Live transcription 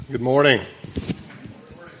Good morning.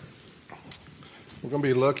 We're going to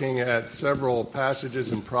be looking at several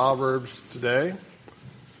passages in Proverbs today.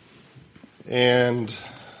 And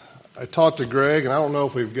I talked to Greg, and I don't know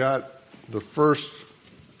if we've got the first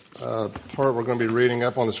part we're going to be reading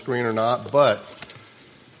up on the screen or not, but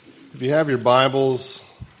if you have your Bibles,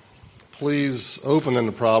 please open them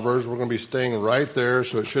to Proverbs. We're going to be staying right there,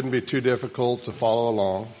 so it shouldn't be too difficult to follow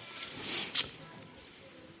along.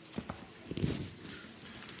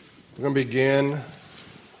 We're going to begin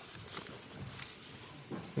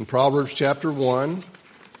in Proverbs chapter 1.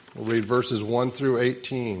 We'll read verses 1 through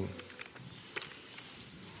 18.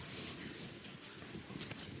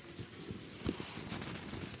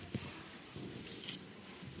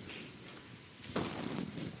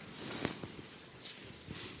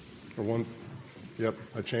 Or one, yep,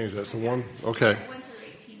 I changed that. So one, okay. 1 through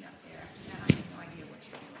 18 up there, and I have no idea what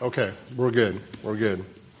you're doing. Okay, we're good.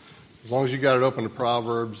 As long as you got it open to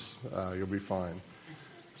Proverbs, you'll be fine.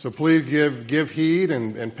 So please give heed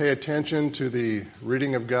and pay attention to the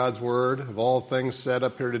reading of God's Word. Of all things said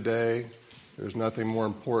up here today, there's nothing more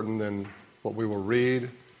important than what we will read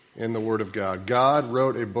in the Word of God. God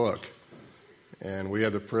wrote a book, and we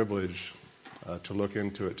have the privilege to look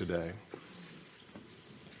into it today.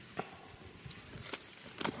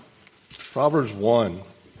 Proverbs 1.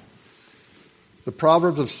 The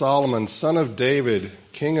Proverbs of Solomon, son of David,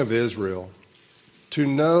 king of Israel, to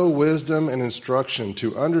know wisdom and instruction,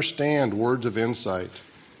 to understand words of insight,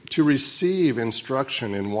 to receive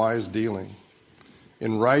instruction in wise dealing,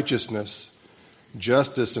 in righteousness,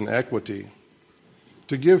 justice, and equity,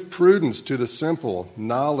 to give prudence to the simple,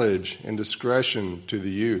 knowledge and discretion to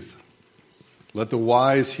the youth. Let the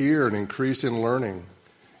wise hear and increase in learning,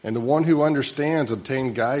 and the one who understands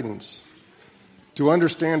obtain guidance. To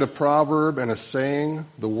understand a proverb and a saying,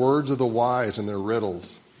 the words of the wise and their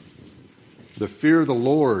riddles. The fear of the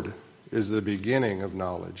Lord is the beginning of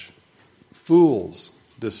knowledge. Fools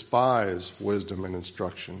despise wisdom and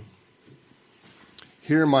instruction.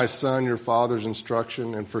 Hear, my son, your father's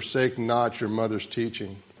instruction, and forsake not your mother's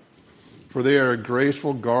teaching. For they are a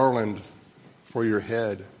graceful garland for your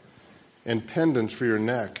head, and pendants for your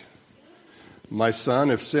neck. My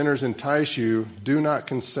son, if sinners entice you, do not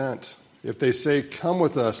consent. If they say, come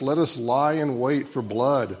with us, let us lie in wait for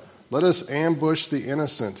blood. Let us ambush the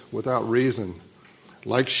innocent without reason.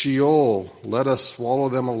 Like Sheol, let us swallow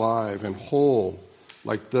them alive, and whole,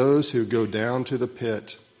 like those who go down to the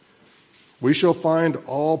pit. We shall find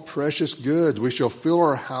all precious goods. We shall fill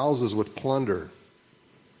our houses with plunder.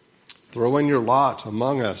 Throw in your lot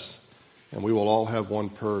among us, and we will all have one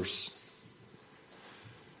purse.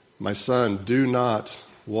 My son, do not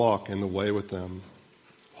walk in the way with them.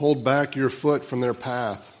 Hold back your foot from their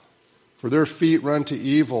path, for their feet run to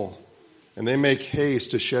evil, and they make haste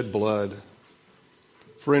to shed blood.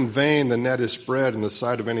 For in vain the net is spread in the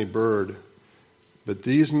sight of any bird, but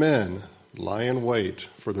these men lie in wait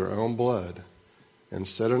for their own blood and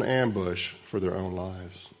set an ambush for their own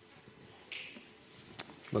lives.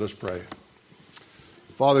 Let us pray.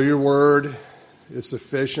 Father, your word is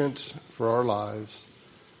sufficient for our lives.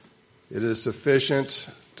 It is sufficient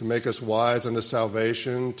to make us wise unto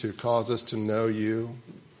salvation, to cause us to know you.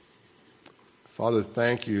 Father,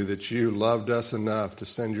 thank you that you loved us enough to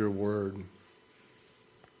send your word.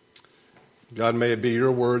 God, may it be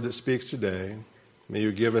your word that speaks today. May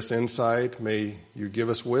you give us insight. May you give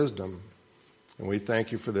us wisdom. And we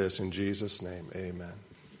thank you for this in Jesus' name. Amen.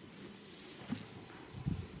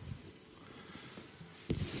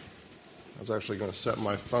 I was actually going to set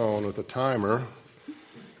my phone with a timer.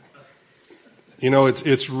 You know,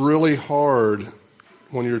 it's really hard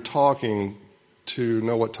when you're talking to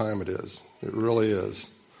know what time it is. It really is.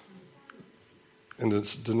 And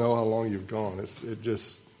to know how long you've gone.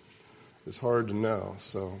 It's hard to know.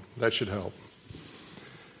 So that should help.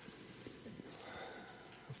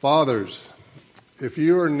 Fathers, if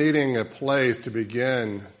you are needing a place to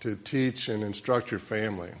begin to teach and instruct your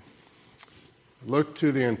family, look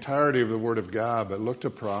to the entirety of the Word of God, but look to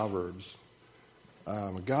Proverbs.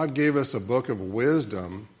 God gave us a book of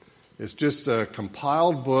wisdom. It's just a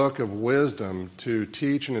compiled book of wisdom to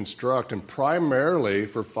teach and instruct, and primarily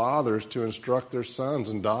for fathers to instruct their sons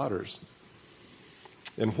and daughters.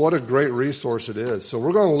 And what a great resource it is. So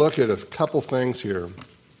we're going to look at a couple things here.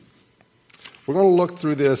 We're going to look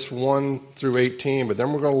through this 1 through 18, but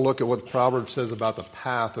then we're going to look at what the Proverb says about the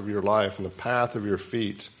path of your life and the path of your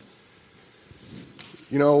feet.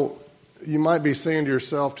 You know, you might be saying to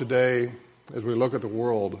yourself today, as we look at the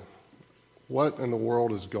world, what in the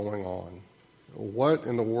world is going on? What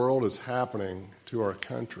in the world is happening to our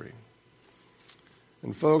country?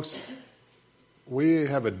 And folks, we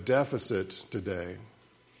have a deficit today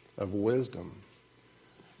of wisdom.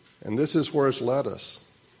 And this is where it's led us.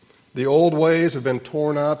 The old ways have been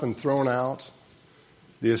torn up and thrown out.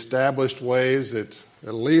 The established ways that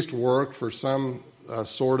at least worked for some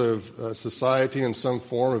sort of society in some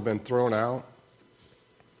form have been thrown out.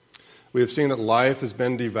 We have seen that life has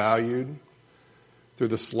been devalued through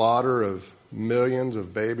the slaughter of millions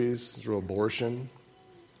of babies through abortion.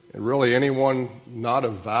 And really anyone not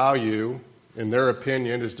of value, in their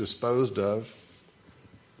opinion, is disposed of.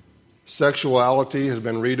 Sexuality has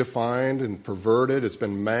been redefined and perverted. It's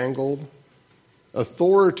been mangled.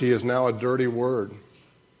 Authority is now a dirty word.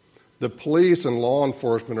 The police and law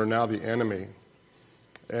enforcement are now the enemy.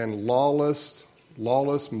 And lawless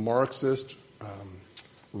Marxist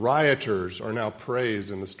rioters are now praised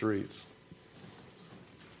in the streets.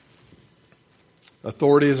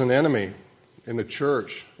 Authority is an enemy in the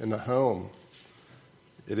church, in the home.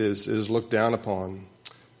 It is looked down upon.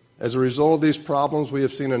 As a result of these problems, we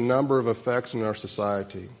have seen a number of effects in our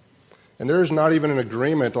society. And there is not even an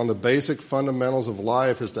agreement on the basic fundamentals of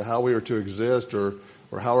life as to how we are to exist or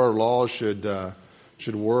how our laws should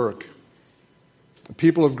work.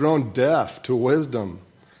 People have grown deaf to wisdom.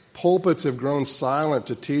 Pulpits have grown silent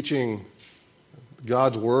to teaching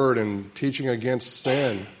God's word and teaching against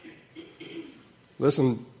sin.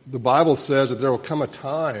 Listen, the Bible says that there will come a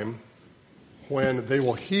time when they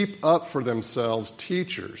will heap up for themselves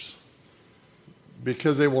teachers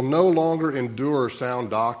because they will no longer endure sound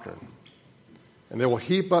doctrine. And they will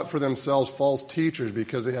heap up for themselves false teachers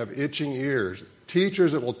because they have itching ears,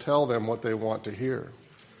 teachers that will tell them what they want to hear.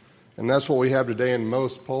 And that's what we have today in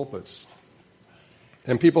most pulpits.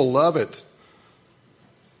 And people love it.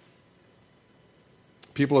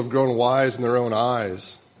 People have grown wise in their own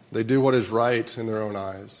eyes. They do what is right in their own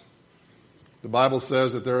eyes. The Bible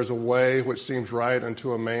says that there is a way which seems right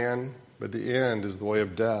unto a man, but the end is the way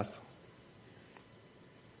of death.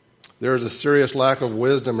 There is a serious lack of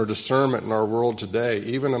wisdom or discernment in our world today,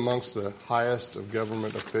 even amongst the highest of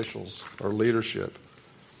government officials or leadership.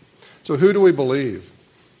 So who do we believe?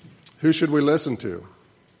 Who should we listen to?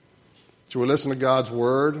 Should we listen to God's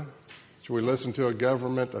word? Should we listen to a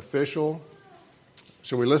government official?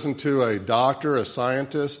 Should we listen to a doctor, a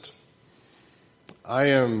scientist? I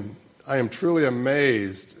am truly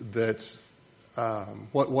amazed that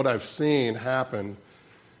what I've seen happen,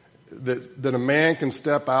 that a man can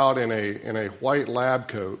step out in a white lab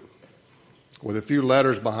coat with a few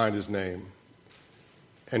letters behind his name,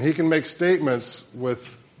 and he can make statements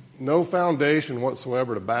with no foundation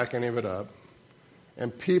whatsoever to back any of it up,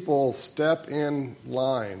 and people step in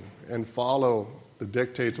line and follow the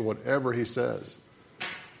dictates of whatever he says,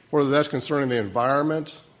 whether that's concerning the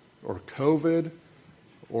environment or COVID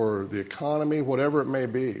or the economy, whatever it may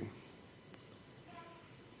be.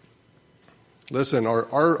 Listen,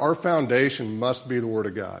 our foundation must be the Word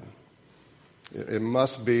of God. It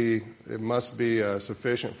must be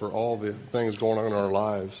sufficient for all the things going on in our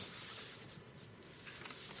lives.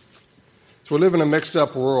 So we live in a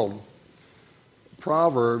mixed-up world.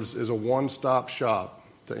 Proverbs is a one-stop shop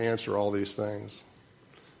to answer all these things.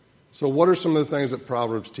 So what are some of the things that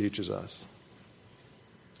Proverbs teaches us?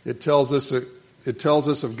 It tells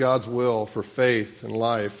us of God's will for faith and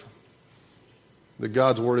life, that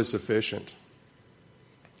God's word is sufficient.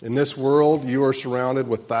 In this world, you are surrounded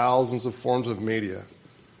with thousands of forms of media,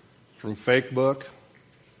 from Facebook,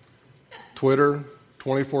 Twitter,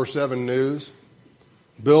 24/7 news,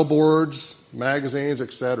 billboards, magazines,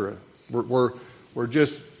 etc. We're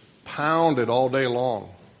just pounded all day long.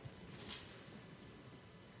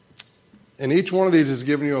 And each one of these is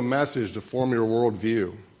giving you a message to form your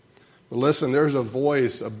worldview. But listen, there's a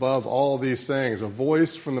voice above all these things, a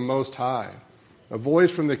voice from the Most High, a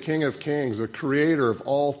voice from the King of Kings, the creator of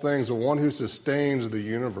all things, the one who sustains the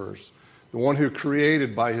universe, the one who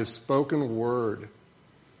created by his spoken word.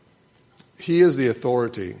 He is the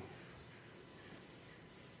authority.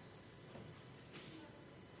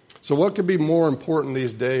 So what could be more important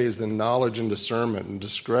these days than knowledge and discernment and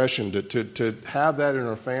discretion to have that in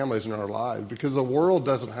our families and our lives? Because the world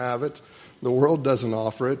doesn't have it. The world doesn't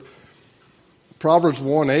offer it. Proverbs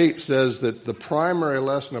 1:8 says that the primary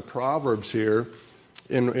lesson of Proverbs here,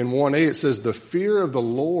 in 1:8 it says, the fear of the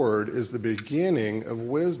Lord is the beginning of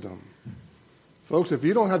wisdom. Folks, if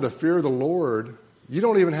you don't have the fear of the Lord, you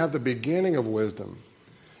don't even have the beginning of wisdom.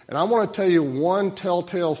 And I want to tell you one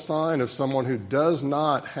telltale sign of someone who does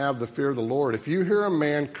not have the fear of the Lord. If you hear a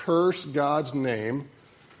man curse God's name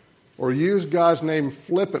or use God's name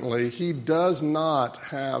flippantly, he does not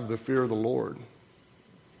have the fear of the Lord.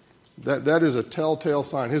 That is a telltale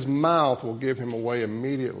sign. His mouth will give him away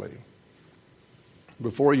immediately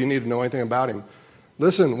before you need to know anything about him.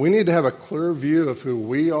 Listen, we need to have a clear view of who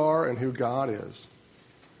we are and who God is.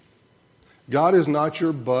 God is not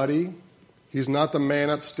your buddy. He's not the man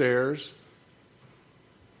upstairs.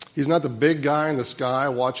 He's not the big guy in the sky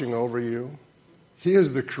watching over you. He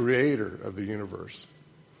is the creator of the universe.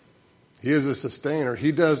 He is the sustainer.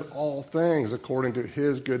 He does all things according to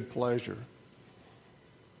his good pleasure.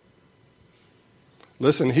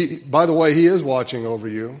 Listen, by the way, he is watching over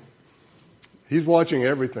you. He's watching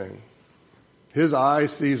everything. His eye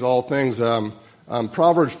sees all things.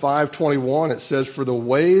 Proverbs 5:21, it says, "For the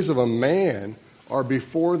ways of a man are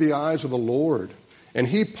before the eyes of the Lord, and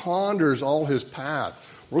he ponders all his path."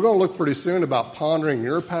 We're going to look pretty soon about pondering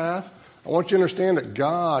your path. I want you to understand that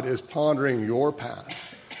God is pondering your path.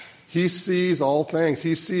 He sees all things.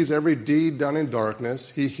 He sees every deed done in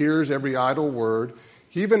darkness. He hears every idle word.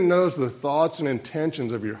 He even knows the thoughts and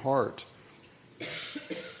intentions of your heart.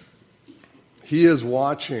 He is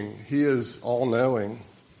watching. He is all-knowing.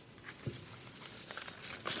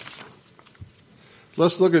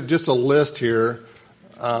 Let's look at just a list here.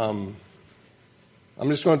 I'm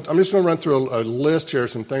just going to run through a list here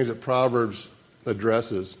of some things that Proverbs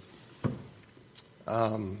addresses.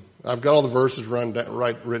 I've got all the verses written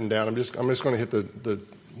down. I'm just going to hit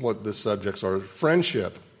what the subjects are.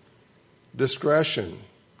 Friendship, discretion,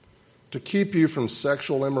 to keep you from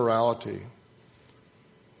sexual immorality,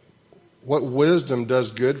 what wisdom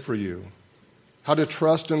does good for you, how to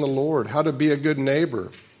trust in the Lord, how to be a good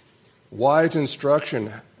neighbor, wise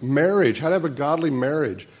instruction, marriage, how to have a godly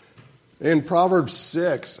marriage. In Proverbs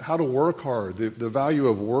 6, how to work hard, the value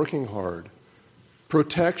of working hard,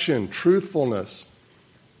 protection, truthfulness,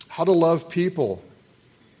 how to love people,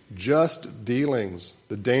 just dealings,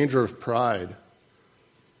 the danger of pride.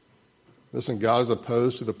 Listen, God is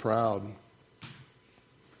opposed to the proud.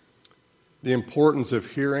 The importance of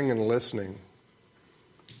hearing and listening.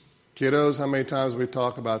 Kiddos, how many times we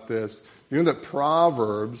talk about this? You know that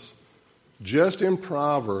Proverbs, just in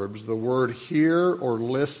Proverbs, the word hear or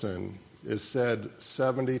listen is said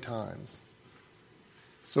 70 times.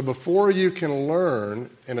 So before you can learn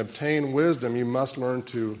and obtain wisdom, you must learn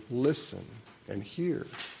to listen and hear.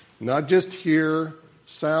 Not just hear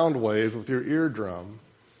sound waves with your eardrum,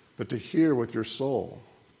 but to hear with your soul.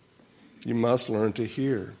 You must learn to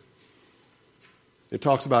hear. It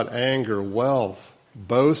talks about anger, wealth,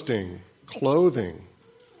 boasting, clothing,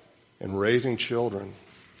 and raising children.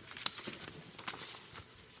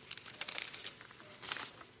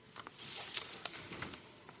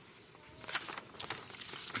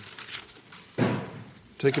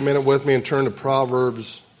 Take a minute with me and turn to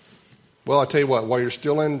Proverbs. Well, I'll tell you what, while you're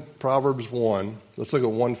still in Proverbs 1, let's look at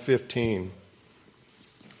 1:15.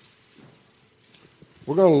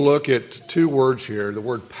 We're going to look at two words here, the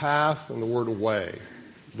word path and the word way.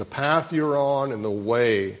 The path you're on and the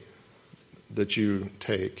way that you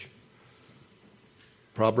take.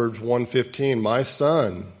 Proverbs 1:15, "My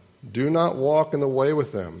son, do not walk in the way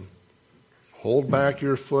with them. Hold back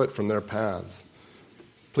your foot from their paths."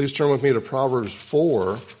 Please turn with me to Proverbs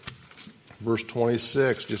 4, verse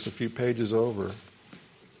 26, just a few pages over.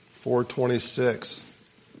 4:26.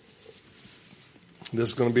 This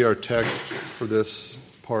is going to be our text for this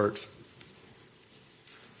part.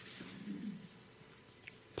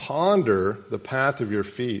 "Ponder the path of your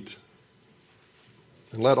feet,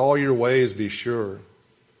 and let all your ways be sure.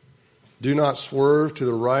 Do not swerve to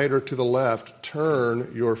the right or to the left. Turn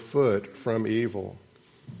your foot from evil."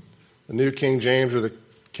 The New King James, or the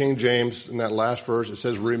King James, in that last verse, it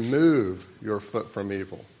says, "Remove your foot from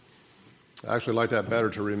evil." I actually like that better,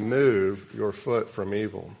 to remove your foot from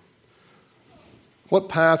evil. What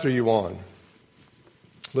path are you on?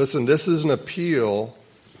 Listen, this is an appeal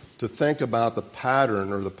to think about the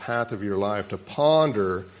pattern or the path of your life, to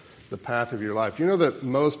ponder the path of your life. You know that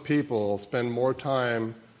most people spend more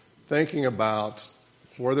time thinking about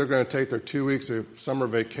where they're going to take their 2 weeks of summer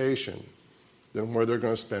vacation than where they're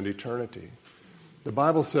going to spend eternity. The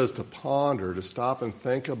Bible says to ponder, to stop and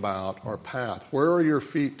think about our path. Where are your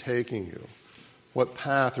feet taking you? What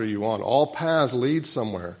path are you on? All paths lead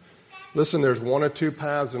somewhere. Listen, there's one or two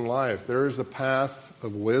paths in life. There is the path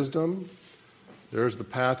of wisdom. There's the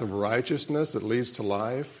path of righteousness that leads to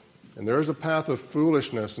life. And there is a path of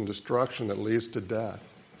foolishness and destruction that leads to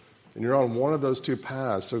death. And you're on one of those two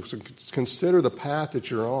paths. So consider the path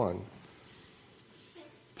that you're on.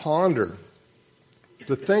 Ponder.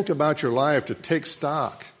 To think about your life, to take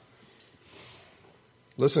stock.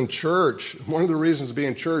 Listen, church, one of the reasons to be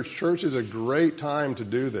in church is a great time to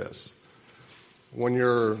do this. When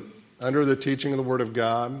you're under the teaching of the Word of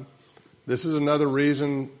God, this is another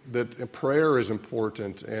reason that prayer is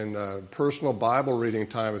important and personal Bible reading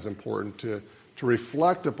time is important, to to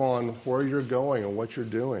reflect upon where you're going and what you're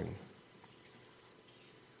doing.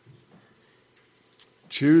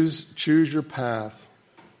 Choose your path,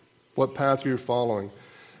 what path you're following.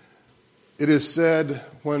 It is said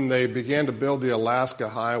when they began to build the Alaska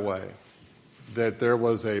Highway that there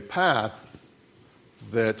was a path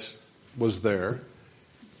that was there.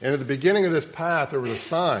 And at the beginning of this path, there was a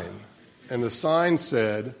sign. And the sign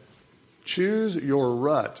said, "Choose your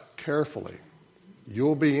rut carefully.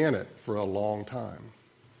 You'll be in it for a long time."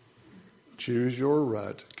 Choose your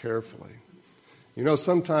rut carefully. You know,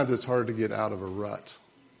 sometimes it's hard to get out of a rut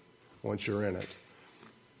once you're in it.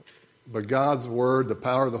 But God's Word, the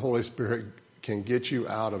power of the Holy Spirit, can get you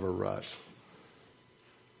out of a rut.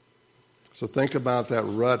 So think about that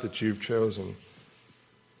rut that you've chosen.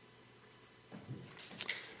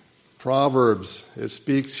 Proverbs, it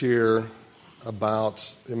speaks here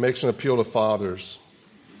about, it makes an appeal to fathers.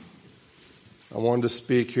 I wanted to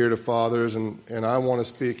speak here to fathers, and I want to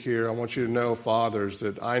speak here. I want you to know, fathers,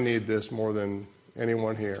 that I need this more than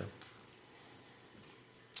anyone here.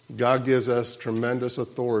 God gives us tremendous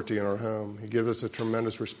authority in our home. He gives us a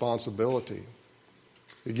tremendous responsibility.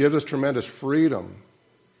 He gives us tremendous freedom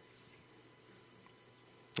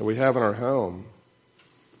that we have in our home.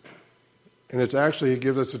 And it's actually, He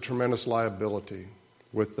gives us a tremendous liability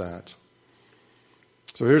with that.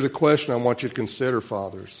 So here's a question I want you to consider,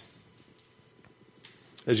 fathers.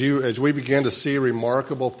 As we begin to see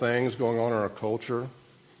remarkable things going on in our culture,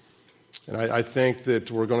 and I think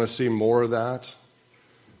that we're going to see more of that.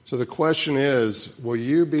 So the question is, will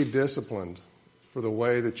you be disciplined for the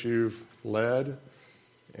way that you've led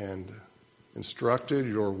and instructed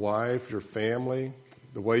your wife, your family,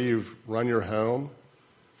 the way you've run your home,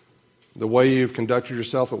 the way you've conducted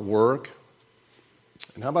yourself at work?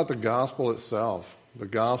 And how about the gospel itself? The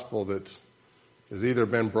gospel that has either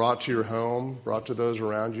been brought to your home, brought to those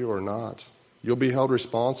around you, or not. You'll be held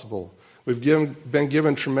responsible. We've been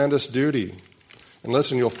given tremendous duty. And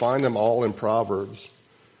listen, you'll find them all in Proverbs.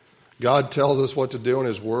 God tells us what to do in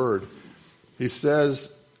His Word. He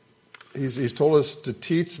says, He's told us to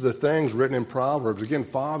teach the things written in Proverbs. Again,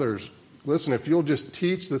 fathers, listen, if you'll just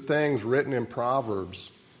teach the things written in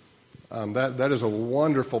Proverbs, that is a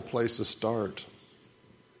wonderful place to start.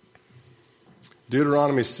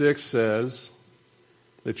 Deuteronomy 6 says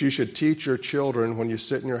that you should teach your children when you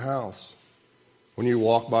sit in your house, when you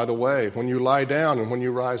walk by the way, when you lie down, and when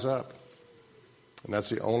you rise up. And that's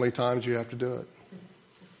the only times you have to do it.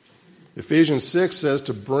 Ephesians 6 says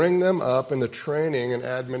to bring them up in the training and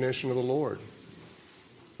admonition of the Lord.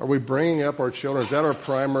 Are we bringing up our children? Is that our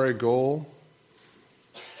primary goal?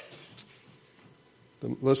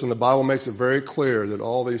 Listen, the Bible makes it very clear that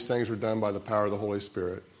all these things are done by the power of the Holy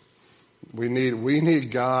Spirit. We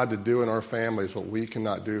need God to do in our families what we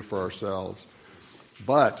cannot do for ourselves.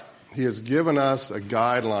 But He has given us a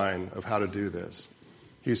guideline of how to do this.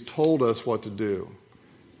 He's told us what to do.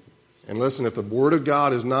 And listen, if the Word of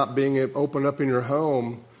God is not being opened up in your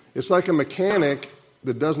home, it's like a mechanic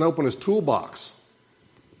that doesn't open his toolbox.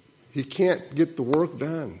 He can't get the work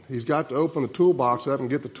done. He's got to open the toolbox up and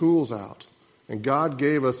get the tools out. And God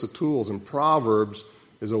gave us the tools, and Proverbs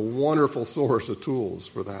is a wonderful source of tools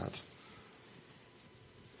for that.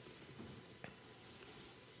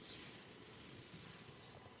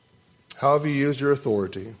 How have you used your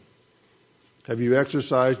authority? Have you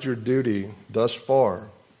exercised your duty thus far?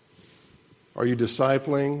 Are you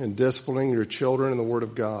discipling and disciplining your children in the Word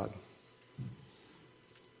of God?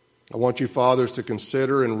 I want you fathers to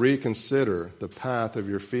consider and reconsider the path of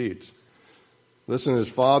your feet. Listen, as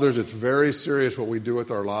fathers, it's very serious what we do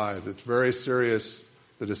with our lives. It's very serious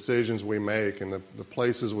the decisions we make and the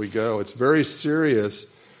places we go. It's very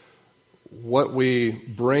serious what we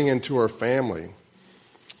bring into our family.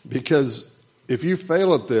 Because if you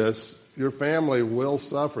fail at this, your family will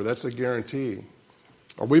suffer. That's a guarantee.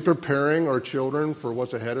 Are we preparing our children for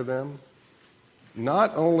what's ahead of them?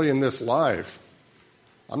 Not only in this life.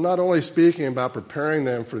 I'm not only speaking about preparing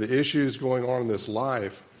them for the issues going on in this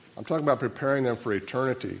life. I'm talking about preparing them for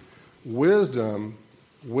eternity. Wisdom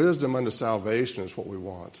unto salvation is what we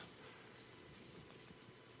want.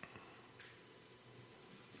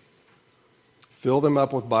 Fill them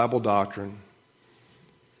up with Bible doctrine.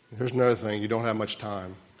 Here's another thing. You don't have much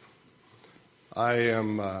time.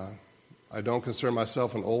 I don't consider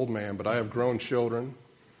myself an old man, but I have grown children.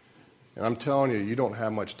 And I'm telling you, you don't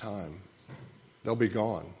have much time. They'll be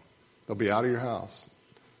gone. They'll be out of your house.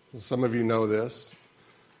 Some of you know this.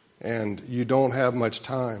 And you don't have much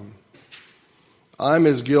time. I'm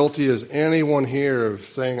as guilty as anyone here of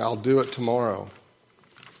saying, I'll do it tomorrow.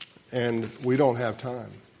 And we don't have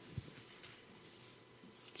time.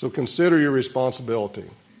 So consider your responsibility.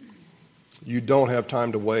 You don't have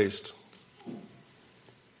time to waste.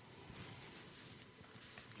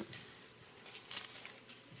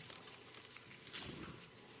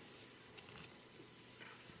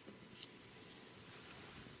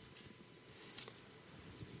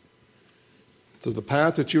 So the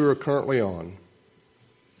path that you are currently on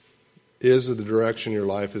is the direction your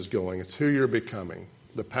life is going. It's who you're becoming.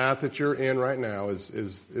 The path that you're in right now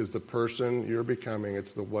is the person you're becoming.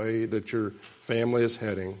 It's the way that your family is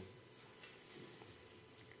heading.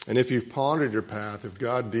 And if you've pondered your path, if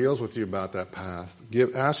God deals with you about that path,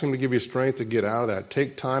 ask Him to give you strength to get out of that.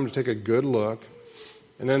 Take time to take a good look.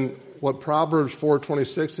 And then what Proverbs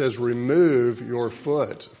 4:26 says, remove your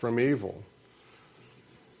foot from evil.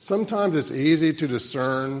 Sometimes it's easy to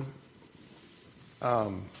discern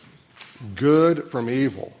good from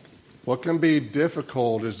evil. What can be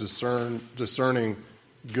difficult is discerning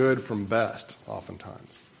good from best,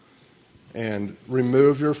 oftentimes. And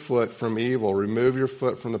remove your foot from evil. Remove your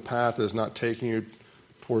foot from the path that is not taking you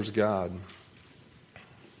towards God.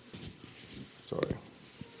 Sorry.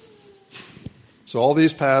 So all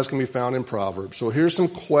these paths can be found in Proverbs. So here's some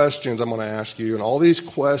questions I'm going to ask you, and all these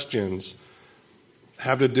questions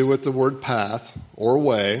have to do with the word path or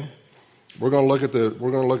way. We're going to look at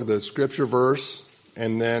the scripture verse,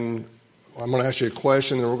 and then I'm going to ask you a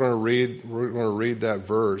question, and we're going to read that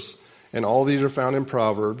verse. And all these are found in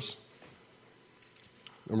Proverbs.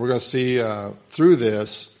 And we're going to see through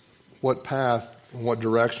this what path and what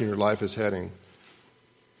direction your life is heading.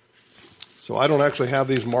 So I don't actually have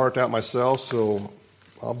these marked out myself, so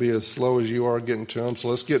I'll be as slow as you are getting to them. So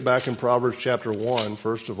let's get back in Proverbs chapter 1,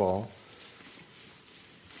 first of all.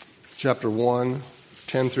 Chapter 1,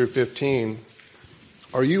 10 through 15.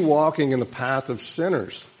 Are you walking in the path of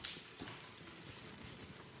sinners?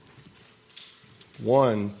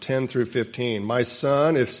 1, 10 through 15. My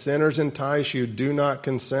son, if sinners entice you, do not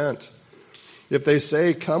consent. If they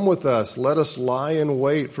say, come with us, let us lie in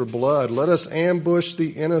wait for blood. Let us ambush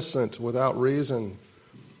the innocent without reason.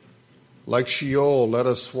 Like Sheol, let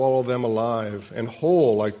us swallow them alive, and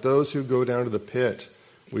whole like those who go down to the pit.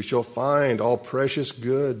 We shall find all precious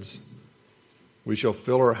goods. We shall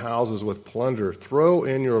fill our houses with plunder. Throw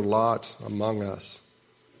in your lot among us.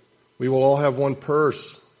 We will all have one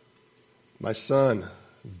purse. My son,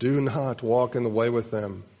 do not walk in the way with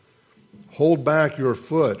them. Hold back your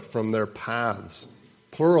foot from their paths.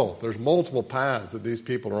 Plural. There's multiple paths that these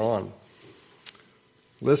people are on.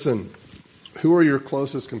 Listen, who are your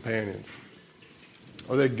closest companions?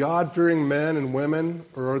 Are they God-fearing men and women,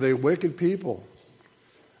 or are they wicked people?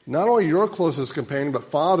 Not only your closest companion, but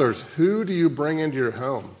fathers, who do you bring into your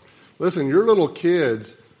home? Listen, your little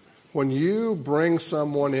kids, when you bring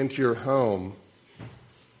someone into your home,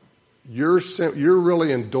 you're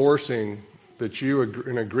really endorsing that you are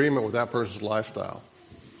in agreement with that person's lifestyle.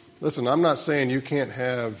 Listen, I'm not saying you can't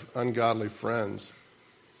have ungodly friends.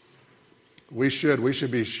 We should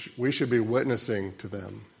be witnessing to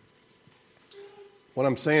them. What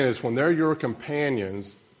I'm saying is when they're your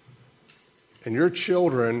companions, and your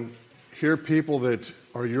children hear people that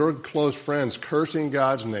are your close friends cursing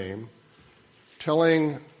God's name,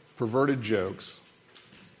 telling perverted jokes,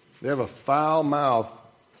 they have a foul mouth,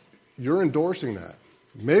 you're endorsing that.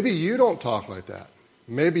 Maybe you don't talk like that.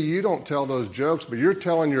 Maybe you don't tell those jokes, but you're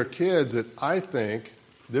telling your kids that I think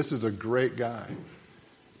this is a great guy,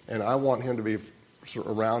 and I want him to be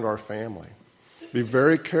around our family. Be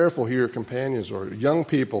very careful who your companions are. Young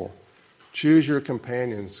people, choose your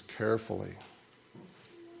companions carefully.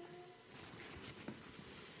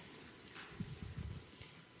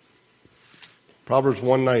 Proverbs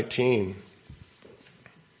 1:19.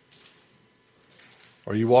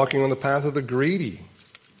 Are you walking on the path of the greedy?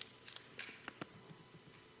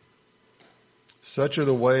 Such are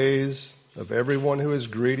the ways of everyone who is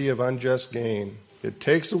greedy of unjust gain. It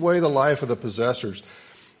takes away the life of the possessors.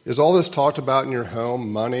 Is all this talked about in your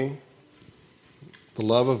home? Money? The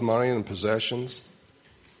love of money and possessions?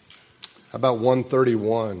 How about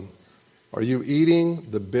 131? Are you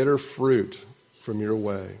eating the bitter fruit from your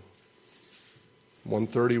way?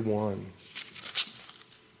 131.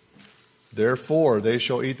 Therefore, they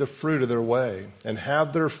shall eat the fruit of their way and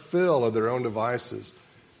have their fill of their own devices.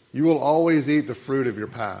 You will always eat the fruit of your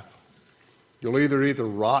path. You'll either eat the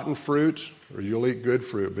rotten fruit or you'll eat good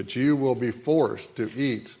fruit, but you will be forced to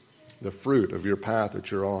eat the fruit of your path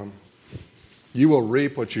that you're on. You will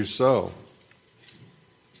reap what you sow.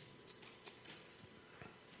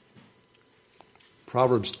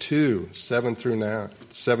 Proverbs 2, 7 through 9.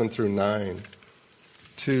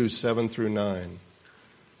 2, 7 through 9.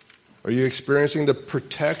 Are you experiencing the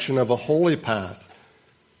protection of a holy path?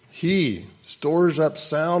 He stores up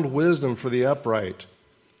sound wisdom for the upright.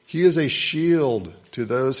 He is a shield to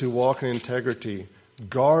those who walk in integrity,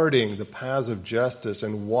 guarding the paths of justice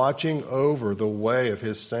and watching over the way of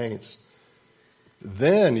his saints.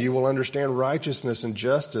 Then you will understand righteousness and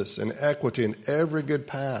justice and equity in every good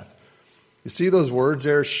path. You see those words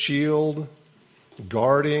there? Shield,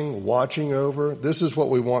 guarding, watching over. This is what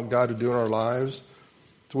we want God to do in our lives.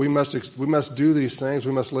 So we must do these things.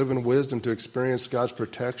 We must live in wisdom to experience God's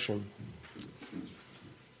protection.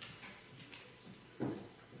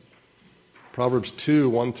 Proverbs 2,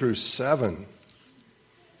 1 through 7.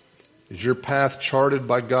 Is your path charted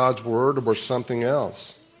by God's word or something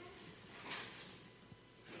else?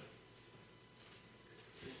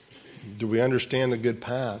 Do we understand the good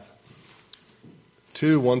path?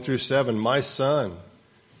 2, 1 through 7. My son,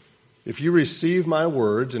 if you receive my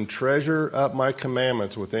words and treasure up my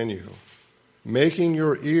commandments within you, making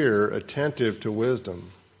your ear attentive to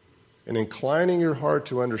wisdom and inclining your heart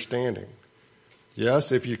to understanding.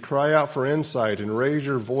 Yes, if you cry out for insight and raise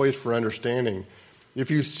your voice for understanding,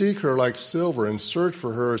 if you seek her like silver and search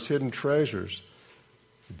for her as hidden treasures,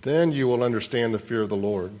 then you will understand the fear of the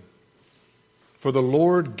Lord. For the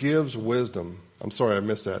Lord gives wisdom.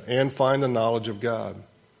 And find the knowledge of God.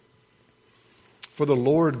 For the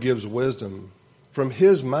Lord gives wisdom. From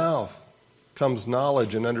his mouth comes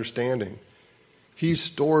knowledge and understanding. He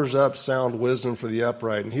stores up sound wisdom for the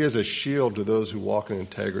upright, and he is a shield to those who walk in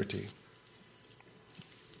integrity.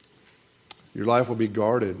 Your life will be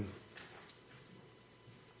guarded.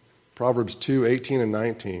 Proverbs 2, 18 and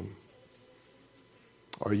 19.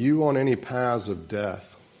 Are you on any paths of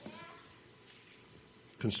death?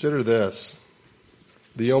 Consider this.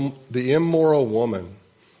 The immoral woman.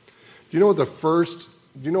 Do you know what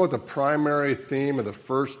the primary theme of the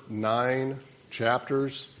first 9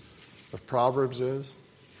 chapters of Proverbs is?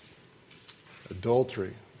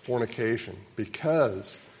 Adultery, fornication.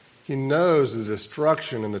 Because he knows the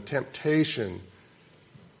destruction and the temptation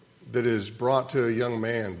that is brought to a young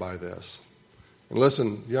man by this. And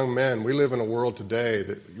listen, young men, we live in a world today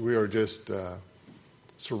that we are just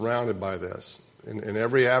surrounded by this. In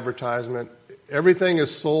every advertisement, everything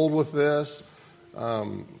is sold with this.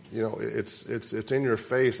 It's in your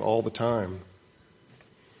face all the time.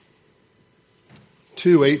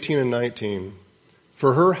 2, 18 and 19.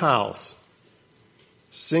 For her house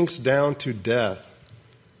sinks down to death,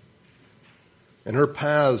 and her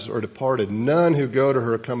paths are departed. None who go to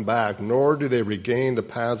her come back, nor do they regain the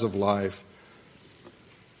paths of life.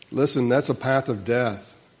 Listen, that's a path of death.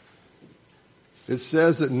 It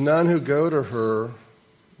says that none who go to her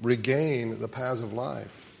regain the paths of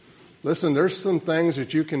life. Listen, there's some things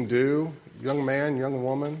that you can do, young man, young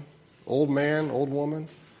woman, old man, old woman,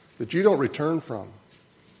 that you don't return from.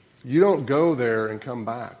 You don't go there and come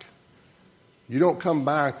back. You don't come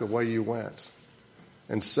back the way you went.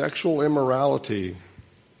 And sexual immorality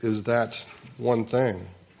is that one thing.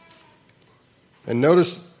 And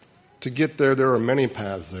notice, to get there are many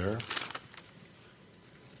paths there.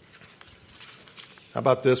 How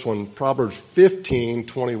about this one? Proverbs 15,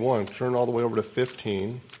 21. Turn all the way over to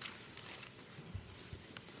 15.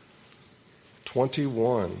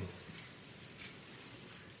 21.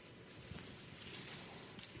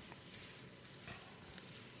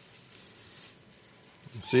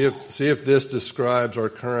 See if this describes our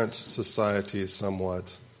current society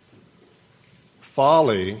somewhat.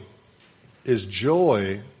 Folly is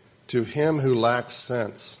joy to him who lacks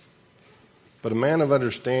sense, but a man of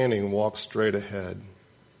understanding walks straight ahead.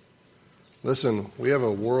 Listen, we have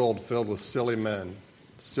a world filled with silly men,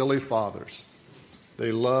 silly fathers.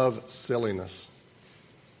 They love silliness.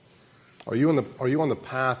 Are you on the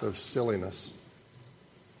path of silliness?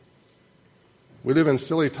 We live in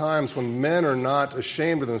silly times when men are not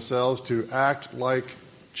ashamed of themselves to act like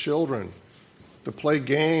children, to play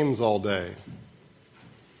games all day,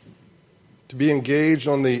 to be engaged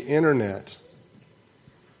on the internet,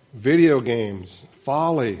 video games,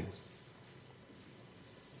 folly.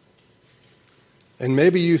 And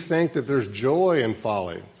maybe you think that there's joy in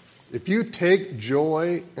folly. If you take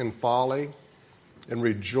joy in folly and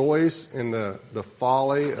rejoice in the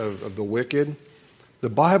folly of the wicked, the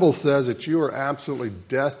Bible says that you are absolutely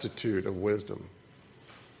destitute of wisdom.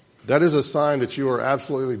 That is a sign that you are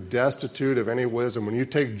absolutely destitute of any wisdom when you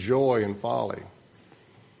take joy in folly.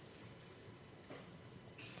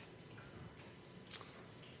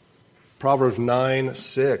 Proverbs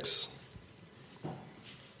 9:6.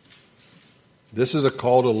 This is a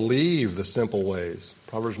call to leave the simple ways.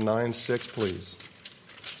 Proverbs 9:6, please.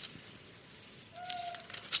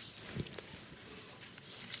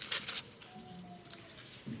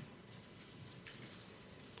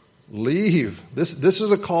 Leave. This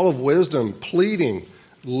is a call of wisdom, pleading.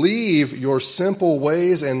 Leave your simple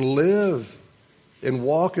ways and live and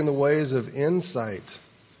walk in the ways of insight.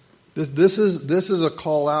 This is a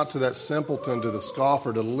call out to that simpleton, to the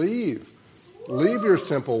scoffer, to leave. Leave your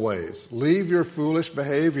simple ways. Leave your foolish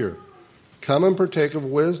behavior. Come and partake of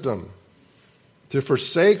wisdom. To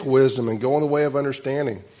forsake wisdom and go in the way of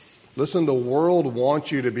understanding. Listen, the world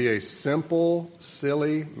wants you to be a simple,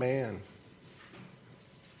 silly man.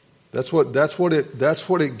 That's what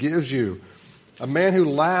it gives you. A man who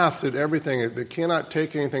laughs at everything, that cannot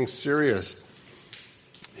take anything serious.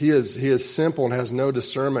 He is simple and has no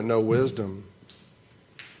discernment, no wisdom.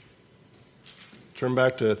 Turn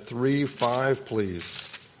back to 3:5, please.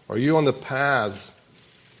 Are you on the paths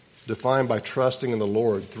defined by trusting in the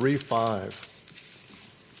Lord? 3:5.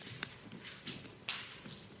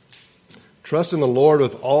 Trust in the Lord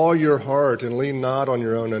with all your heart and lean not on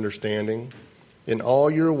your own understanding. In all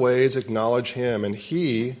your ways acknowledge him, and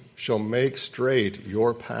he shall make straight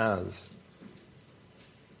your paths.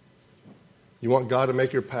 You want God to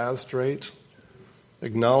make your path straight?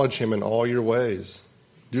 Acknowledge him in all your ways.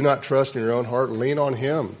 Do not trust in your own heart. Lean on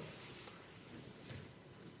him.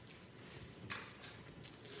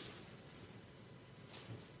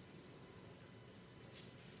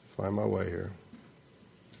 Find my way here.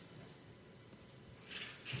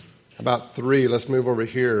 About 3, let's move over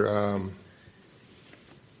here.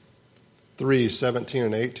 3:17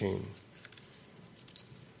 and 18.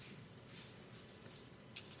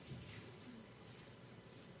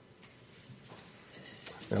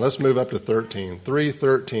 And let's move up to 13.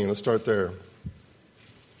 3:13, let's start there.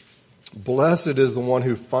 Blessed is the one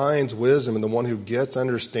who finds wisdom and the one who gets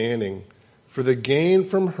understanding, for the gain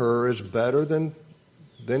from her is better than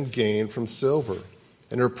gain from silver,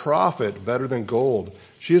 and her profit better than gold.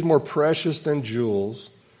 She is more precious than jewels,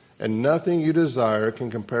 and nothing you desire can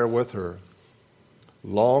compare with her.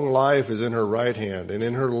 Long life is in her right hand, and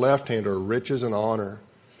in her left hand are riches and honor.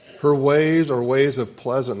 Her ways are ways of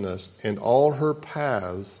pleasantness, and all her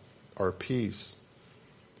paths are peace.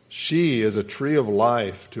 She is a tree of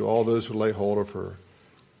life to all those who lay hold of her.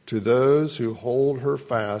 To those who hold her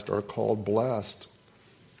fast are called blessed.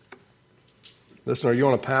 Listen, are you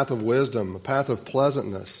on a path of wisdom, a path of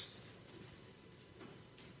pleasantness?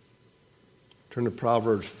 Turn to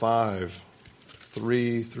Proverbs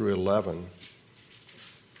 5:3-11.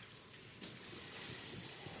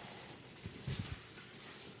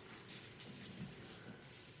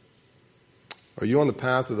 Are you on the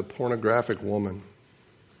path of the pornographic woman?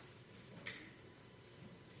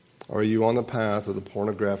 Are you on the path of the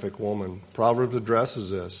pornographic woman? Proverbs addresses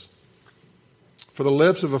this. For the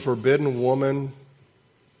lips of a forbidden woman,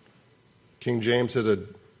 King James said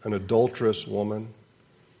an adulterous woman,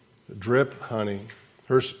 drip honey.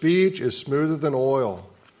 Her speech is smoother than oil,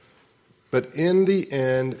 but in the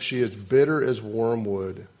end she is bitter as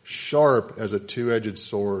wormwood, sharp as a two-edged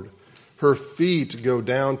sword. Her feet go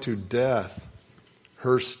down to death.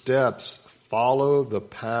 Her steps follow the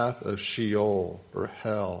path of Sheol, or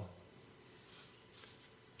hell.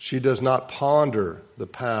 She does not ponder the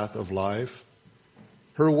path of life.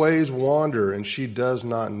 Her ways wander, and she does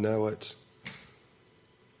not know it.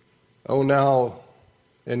 Now,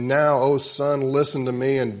 O son, listen to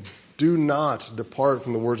me, and do not depart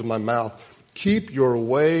from the words of my mouth. Keep your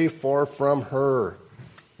way far from her,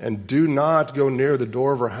 and do not go near the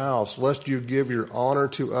door of her house, lest you give your honor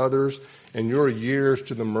to others and your years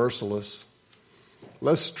to the merciless.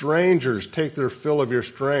 Lest strangers take their fill of your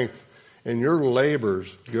strength, and your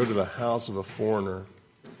labors go to the house of a foreigner.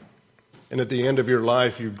 And at the end of your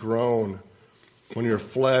life you groan when your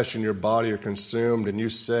flesh and your body are consumed, and you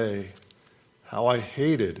say, how I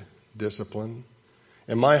hated discipline,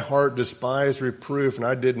 and my heart despised reproof, and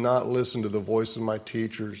I did not listen to the voice of my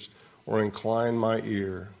teachers or incline my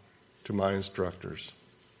ear to my instructors.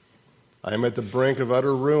 I am at the brink of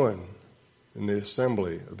utter ruin in the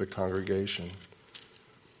assembly of the congregation.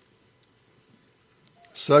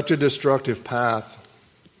 Such a destructive path.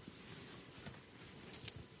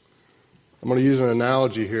 I'm going to use an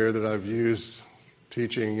analogy here that I've used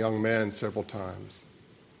teaching young men several times.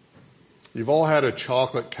 You've all had a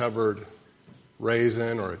chocolate-covered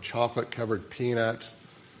raisin or a chocolate-covered peanut,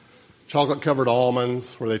 chocolate-covered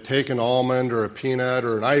almonds, where they take an almond or a peanut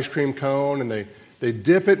or an ice cream cone and they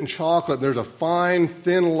dip it in chocolate, and there's a fine,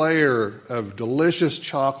 thin layer of delicious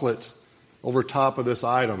chocolate over top of this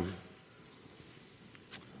item.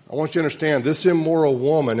 I want you to understand, this immoral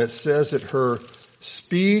woman, it says that her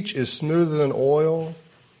speech is smoother than oil.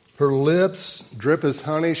 Her lips drip as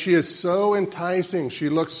honey. She is so enticing. She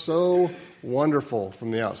looks so wonderful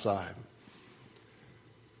from the outside.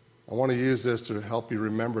 I want to use this to help you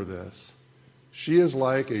remember this. She is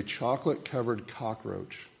like a chocolate-covered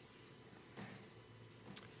cockroach.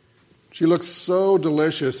 She looks so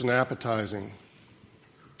delicious and appetizing.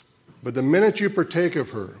 But the minute you partake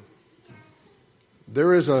of her,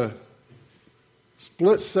 there is a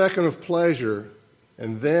split second of pleasure,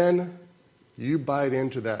 and then you bite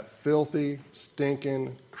into that filthy,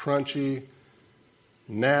 stinking, crunchy,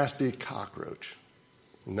 nasty cockroach.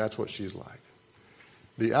 And that's what she's like.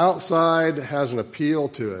 The outside has an appeal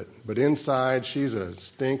to it, but inside she's a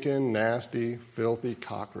stinking, nasty, filthy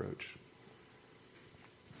cockroach.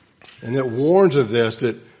 And it warns of this,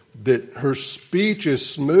 that her speech is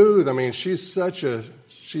smooth. I mean, she's such a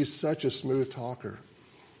smooth talker.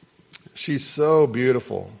 She's so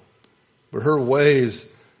beautiful. But her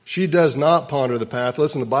ways, she does not ponder the path.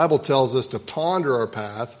 Listen, the Bible tells us to ponder our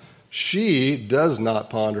path. She does not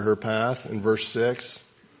ponder her path in verse 6.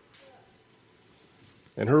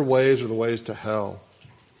 And her ways are the ways to hell.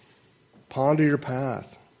 Ponder your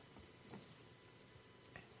path.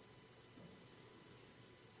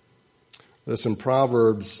 Listen,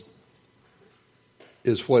 Proverbs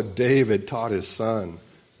is what David taught his son.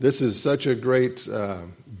 This is such a great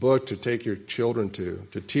book to take your children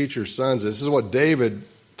to teach your sons. This is what David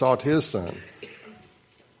taught his son.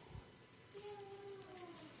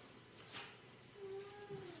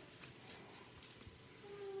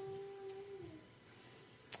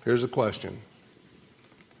 Here's a question.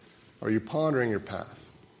 Are you pondering your path?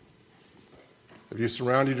 Have you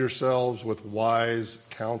surrounded yourselves with wise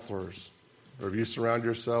counselors? Or have you surrounded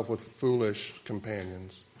yourself with foolish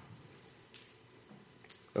companions?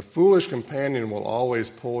 A foolish companion will always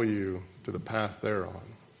pull you to the path they're on.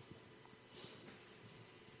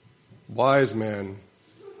 Wise men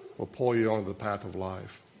will pull you onto the path of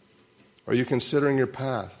life. Are you considering your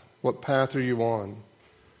path? What path are you on?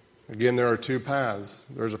 Again, there are two paths.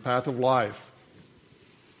 There's a path of life.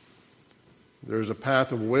 There's a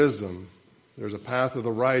path of wisdom. There's a path of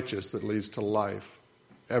the righteous that leads to life,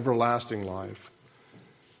 everlasting life.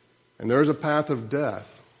 And there's a path of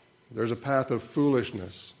death. There's a path of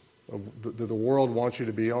foolishness that the world wants you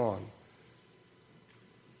to be on.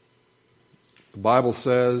 The Bible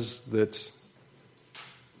says that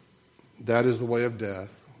is the way of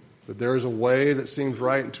death. That there is a way that seems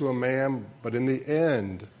right unto a man, but in the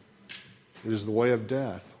end, it is the way of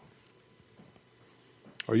death.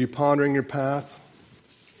 Are you pondering your path?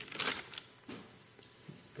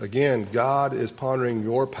 Again, God is pondering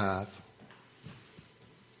your path.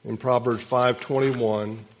 In Proverbs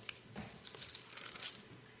 5:21,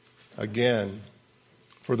 again,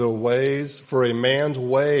 for a man's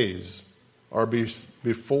ways are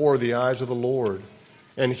before the eyes of the Lord,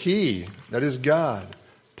 and he, that is God,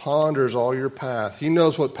 ponders all your path. He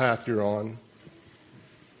knows what path you're on.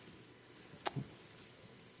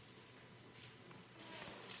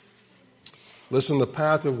 Listen, the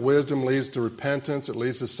path of wisdom leads to repentance. It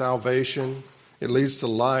leads to salvation. It leads to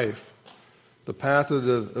life. The path of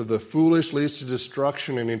the foolish leads to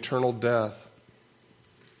destruction and eternal death.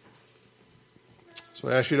 So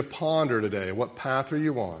I ask you to ponder today, what path are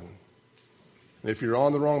you on? And if you're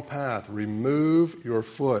on the wrong path, remove your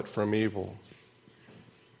foot from evil.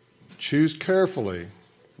 Choose carefully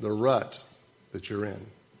the rut that you're in.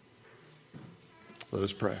 Let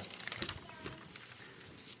us pray.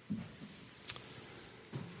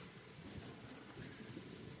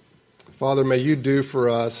 Father, may you do for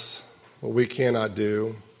us what we cannot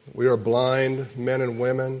do. We are blind men and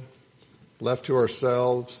women, left to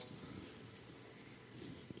ourselves.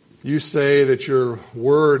 You say that your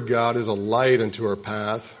word, God, is a light unto our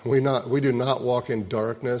path. We do not walk in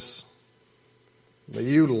darkness. May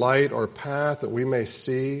you light our path that we may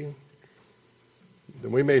see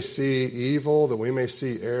evil, that we may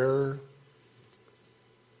see error.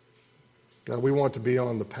 God, we want to be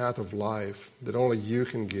on the path of life that only you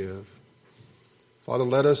can give. Father,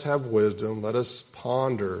 let us have wisdom. Let us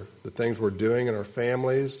ponder the things we're doing in our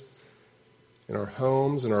families, in our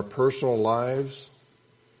homes, in our personal lives.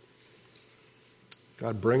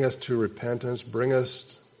 God, bring us to repentance. Bring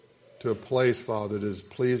us to a place, Father, that is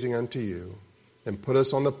pleasing unto you, and put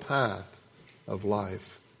us on the path of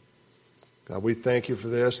life. God, we thank you for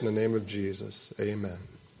this in the name of Jesus. Amen.